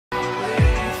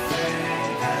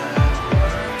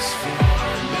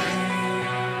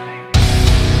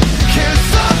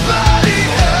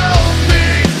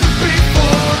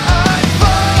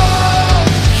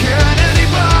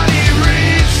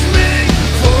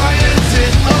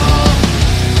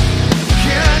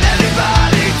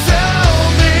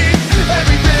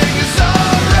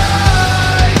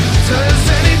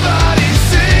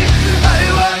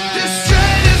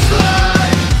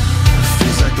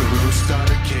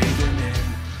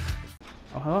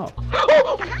Oh.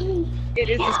 It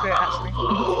is the spirit, actually.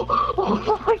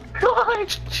 Oh my god!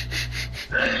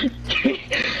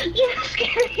 You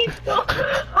scared me so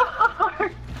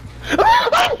hard! No,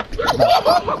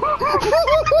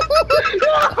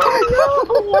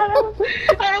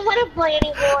 I don't want to play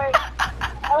anymore.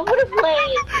 I don't want to play.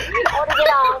 I want to get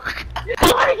off. I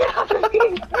want to get off the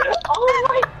game. Oh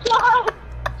my god!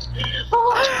 Oh,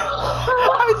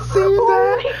 I see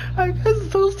that. I got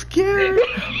so scared.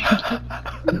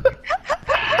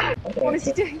 What is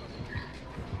he doing?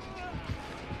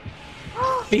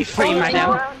 Be free,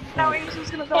 madam. No, Angel's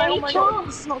gonna die. Oh my god,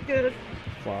 this is not good.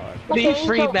 Fuck. Be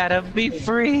free, madam. Be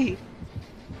free.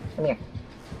 come here.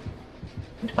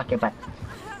 Fuck your butt.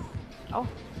 Oh.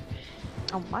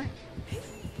 Oh my.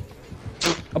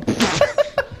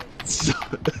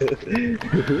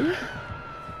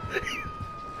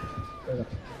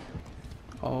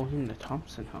 Oh, in the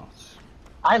Thompson house.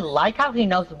 I like how he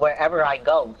knows wherever I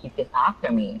go, he's just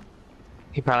after me.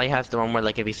 He probably has the one where,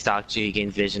 like, if he stalks you, he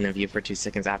gains vision of you for 2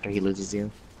 seconds after he loses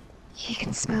you. He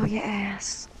can smell your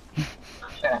ass.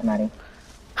 Shut up, Maddie.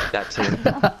 That too.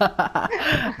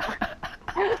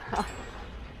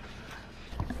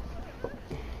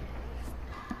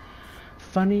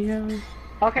 Funny.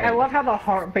 Okay, I love how the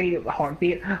heartbeat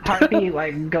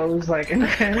like goes like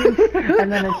intense,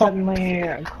 and then it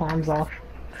suddenly calms off.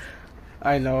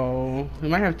 I know. We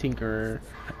might have Tinkerer.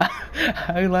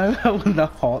 I love how when the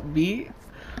heartbeat.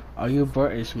 Are you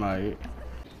British, mate?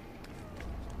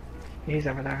 He's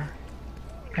over there.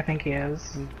 I think he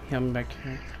is. Him back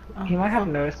here. He might have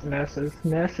nurses.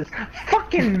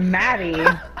 Fucking Maddie!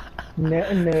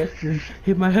 Nurses.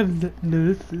 He might have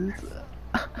nurses.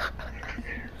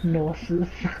 Nurses.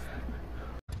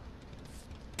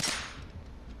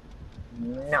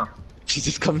 No. She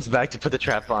just comes back to put the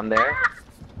trap on there.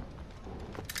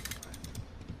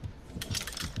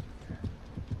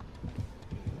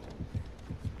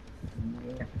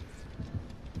 No.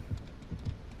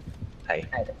 Hey.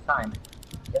 Hey, that's fine.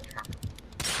 Just happen.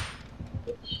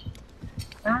 Bitch.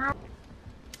 Ah.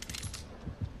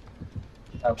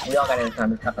 Oh, we all gotta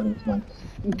return a couple of these ones.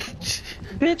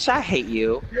 Bitch, I hate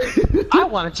you. I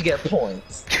wanted to get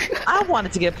points. I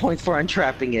wanted to get points for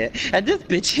untrapping it, and this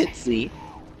bitch hits me.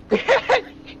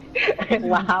 And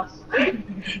laughs.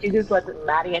 He just lets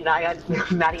Maddie and I do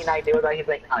it. He's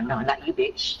like, oh no, not you,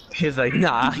 bitch. He's like,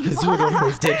 nah, because you were the one who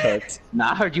was dick hooked.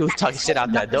 Nah, I heard you was talking shit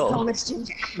out that door.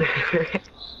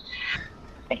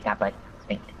 Thank God, but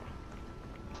think.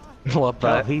 What,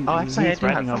 but? He's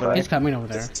running over there. He's coming over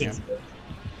there.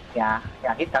 Yeah,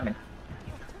 he's coming.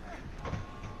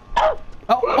 Oh!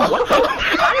 I don't know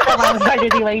what I was trying to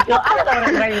do, Angel. I don't know what I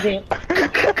was trying to do.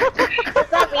 For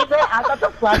some reason, I thought the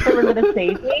flusher was gonna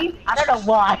save me. I don't know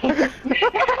why.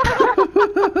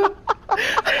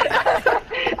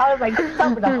 I was like,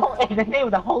 in the name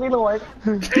of the Holy Lord.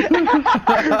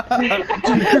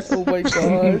 Oh my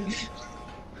god.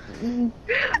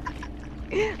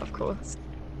 Of course.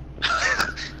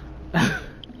 I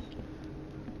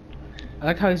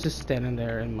like how he's just standing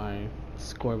there in my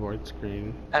scoreboard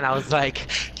screen. And I was like,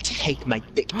 take my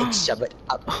dick and shove it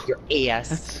up your ass.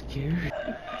 That's scary.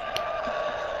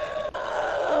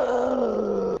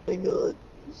 Oh my god.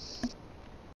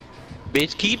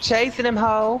 Bitch, keep chasing him,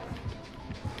 ho.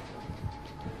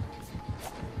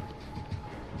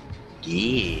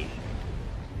 Yeah.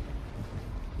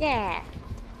 Yeah.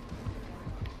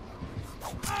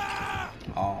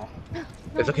 Oh.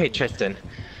 It's okay, Tristan.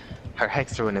 Her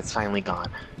hex ruin is finally gone.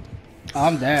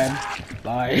 I'm dead.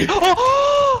 Bye.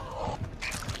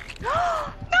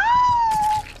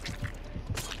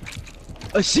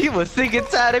 Oh, she was sick and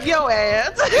tired of your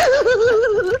ass.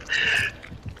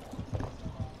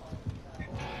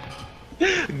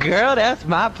 Girl, that's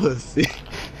my pussy.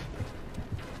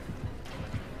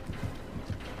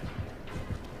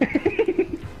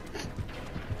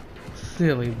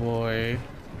 Silly boy.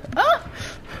 Ah!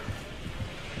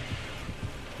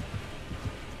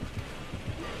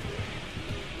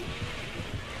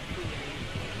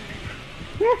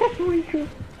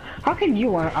 How can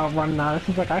you outrun that? It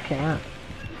seems like I can't.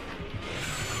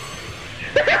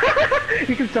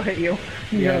 He can still hit you.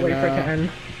 You gotta wait for it to end.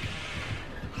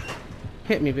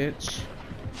 Hit me, bitch.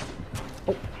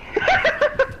 Oh.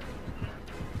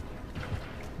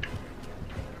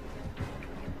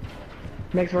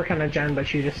 Meg's working on a gen, but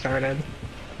she just started.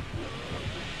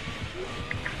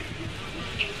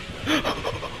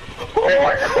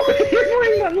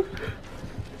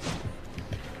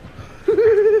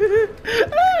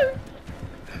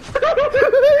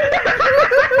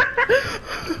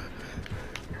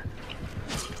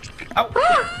 Oh, Ow!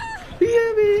 He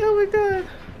hit me! Oh my god!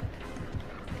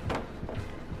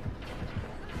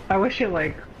 I wish it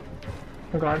like.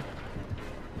 Oh god.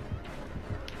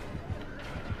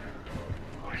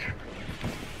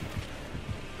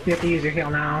 You have to use your heal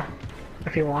now.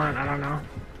 If you want, I don't know.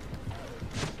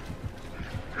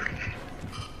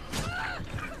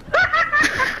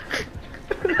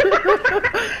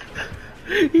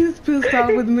 He's pissed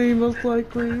off with me, most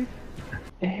likely.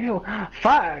 Ew,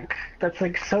 fuck. That's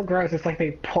like so gross. It's like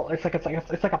they pull. It's like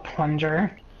a plunger.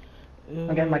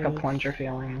 I'm getting like a plunger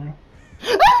feeling.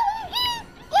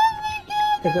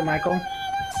 Is it Michael?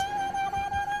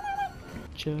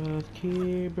 Just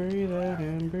keep breathing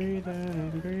and breathing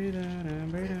and breathing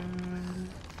and breathing.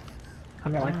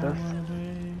 I'm gonna like this.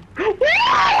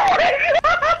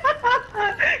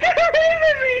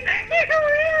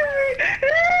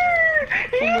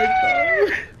 Oh my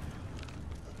god.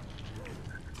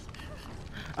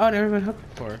 Oh, never been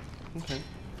hooked before. Okay.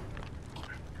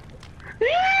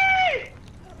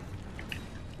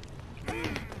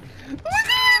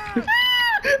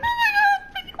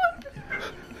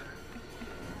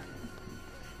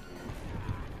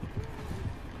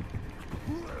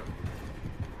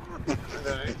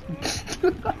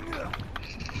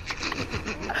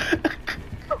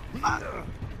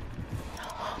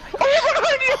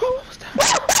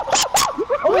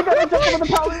 Oh my god, I jumped over the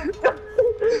pallet!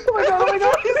 Oh my god, oh my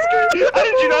god!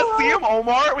 Did you not see him,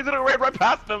 Omar? We didn't right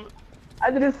past him.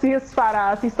 I didn't see his fat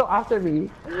ass, he's still after me.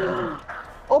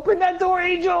 Open that door,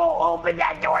 Angel! Open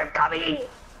that door, I'm coming!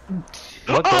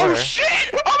 What Oh door?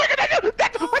 shit! Oh my god,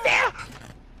 that's what there!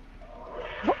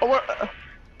 Oh, what?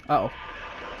 Uh-oh.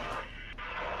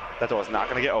 That door's not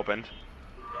gonna get opened.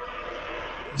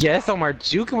 Yes, Omar,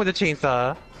 juking with a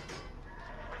chainsaw.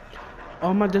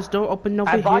 Oh my, this door open over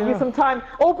I here. bought you some time.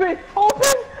 Open!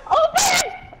 Open! Open!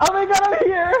 Oh my god, I'm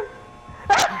here!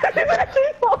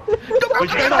 Would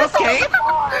you guys all escape?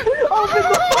 Open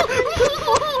the fucking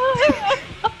door!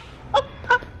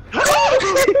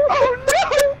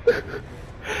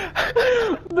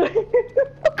 Oh no!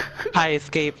 Hi,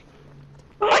 escape.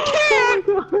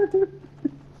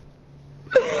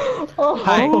 Oh,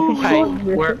 Hi, hi. God.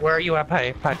 Where are you at?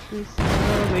 Hi, hi.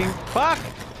 Fuck!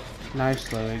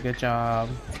 Nice, Louie. Good job.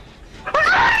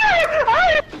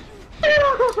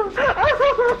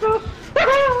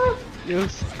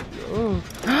 Yes. Oh.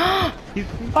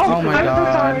 Oh my I'm god. so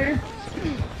sorry.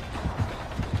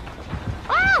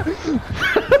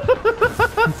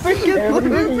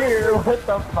 Freaking here, what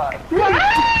the fuck?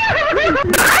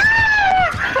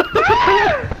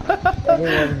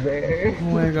 Everyone's there. Oh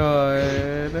my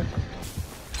god.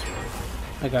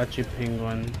 I got you,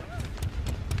 penguin.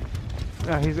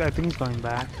 I think he's going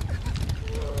back.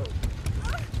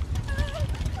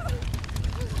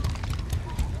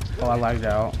 Oh, I lagged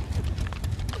out.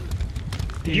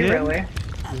 Did you really?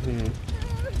 Mm-hmm.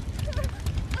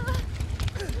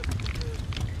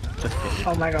 Just kidding.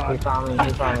 Oh my god. He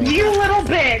found me. You little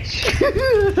bitch!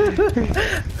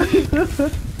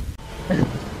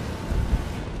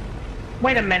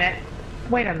 Wait a minute.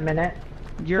 Wait a minute.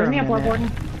 You're Doesn't he a have minute.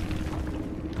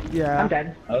 Bloodborne? Yeah. I'm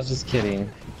dead. I was just kidding.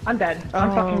 I'm dead.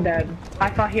 I'm Oh. fucking dead. I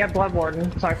thought he had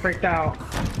Bloodborne, so I freaked out.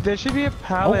 There should be a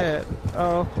pallet.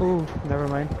 Oh, ooh, never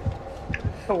mind.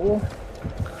 Oh.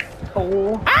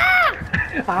 Oh.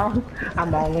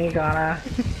 I'm only gonna...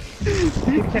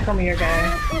 You tickle me, you're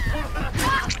gay.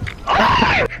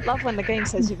 Love when the game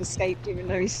says you've escaped even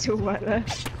though he's still right there.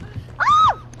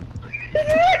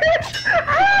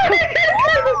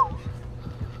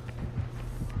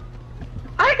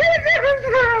 I can't do this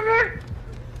forever!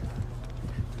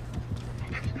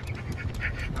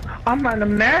 I'm running a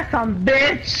marathon,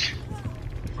 bitch!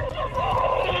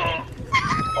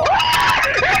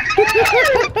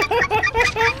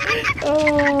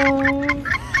 Oh.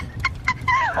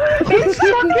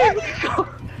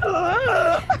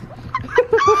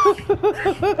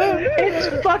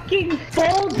 It's fucking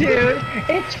full, dude!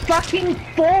 It's fucking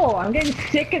full! I'm getting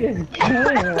sick of this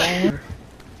game!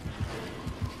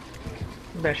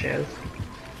 There she is.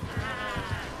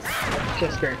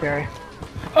 Just Spirit Fairy.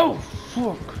 Oh,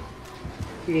 fuck.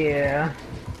 Yeah.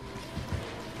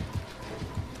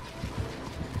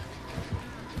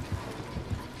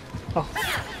 Oh.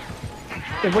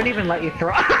 It wouldn't even let you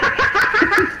throw.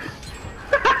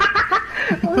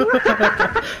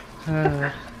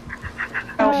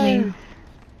 Help me.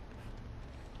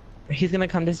 He's gonna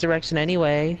come this direction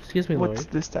anyway. Excuse me, Louie. What's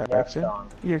this direction?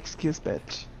 Your excuse,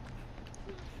 bitch.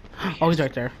 Oh, he's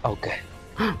right there. Okay.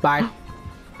 Bye.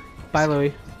 Bye,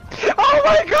 Louie. Oh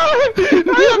my god!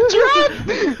 I am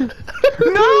trapped!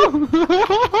 No!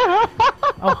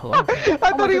 Oh, hello.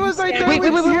 I thought he was right there. Wait,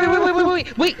 wait, wait, with wait, you. wait, wait,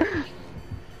 wait, wait, wait!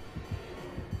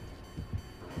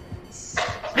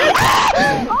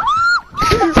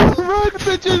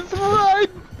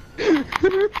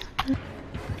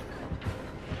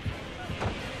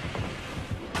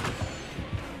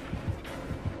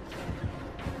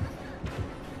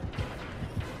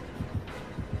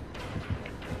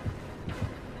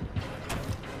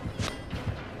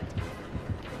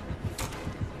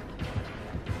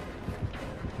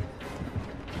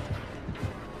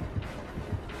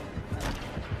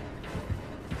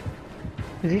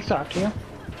 Is he still after you?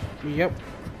 Yep.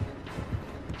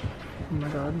 Oh my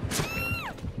god.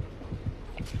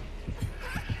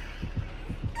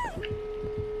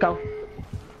 Go.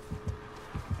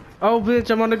 Oh,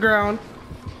 bitch, I'm on the ground.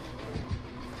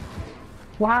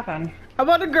 What happened? I'm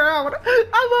on the ground.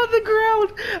 I'm on the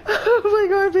ground. Oh my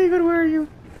god, Bacon, where are you?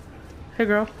 Hey,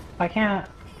 girl. I can't.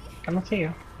 I don't see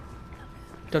you.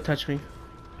 Don't touch me.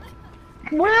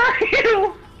 Where are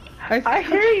you? I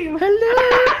hear you. Hello.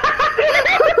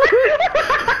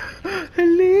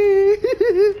 Hello.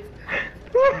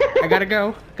 I gotta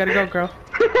go. Gotta go, girl.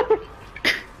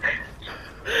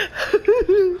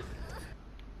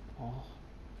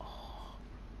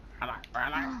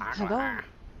 Hello.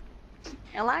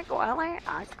 I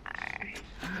like.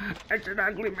 It's an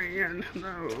ugly man.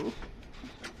 No.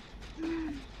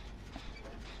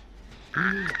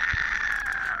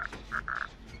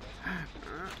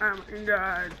 Oh my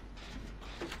god.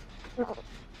 Oh.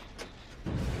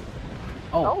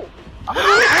 Oh.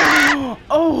 Oh.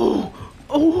 Oh.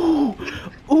 Oh.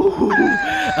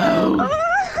 Oh.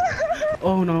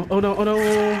 Oh no. Oh no. Oh no.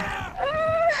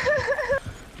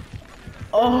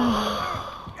 Oh.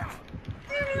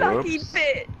 Lucky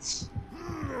bitch.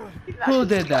 Who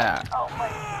did that? Oh my.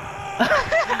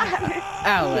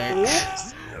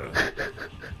 Alex.